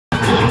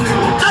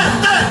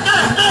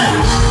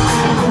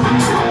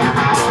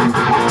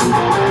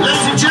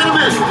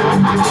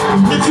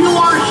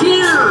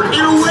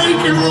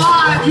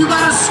You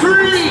gotta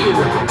scream!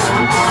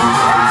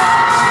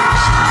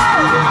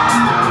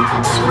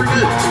 It's pretty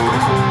good.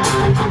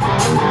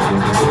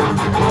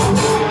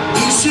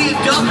 You see a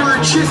duck or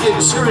a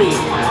chicken, scream.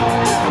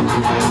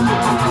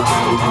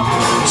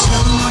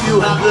 Do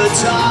you have the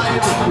time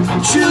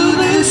to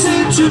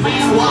listen to me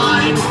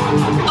whine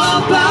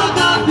about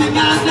nothing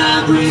and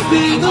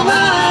everything all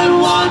at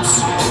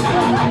once?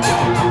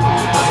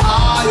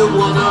 I am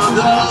one of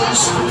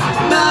those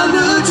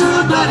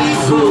melodramatic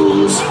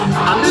fools.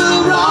 I'm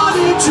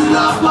neurotic to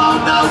love,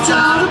 but no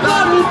doubt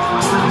about it.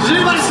 Does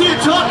anybody see it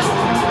talk?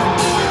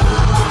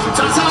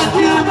 Sometimes I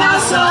give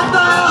myself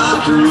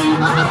Mercury.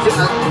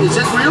 Is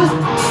that real?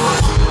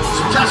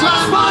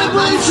 Sometimes my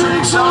brain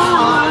drinks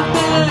on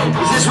me.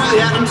 Is this really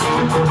happening?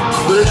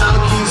 But I'll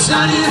keep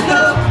standing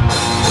up.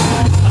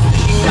 I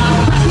think I'm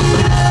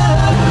cracking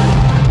up.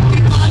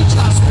 It might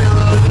just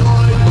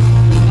paranoid.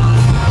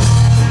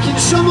 Can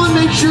someone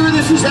make sure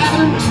this is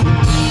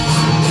happening?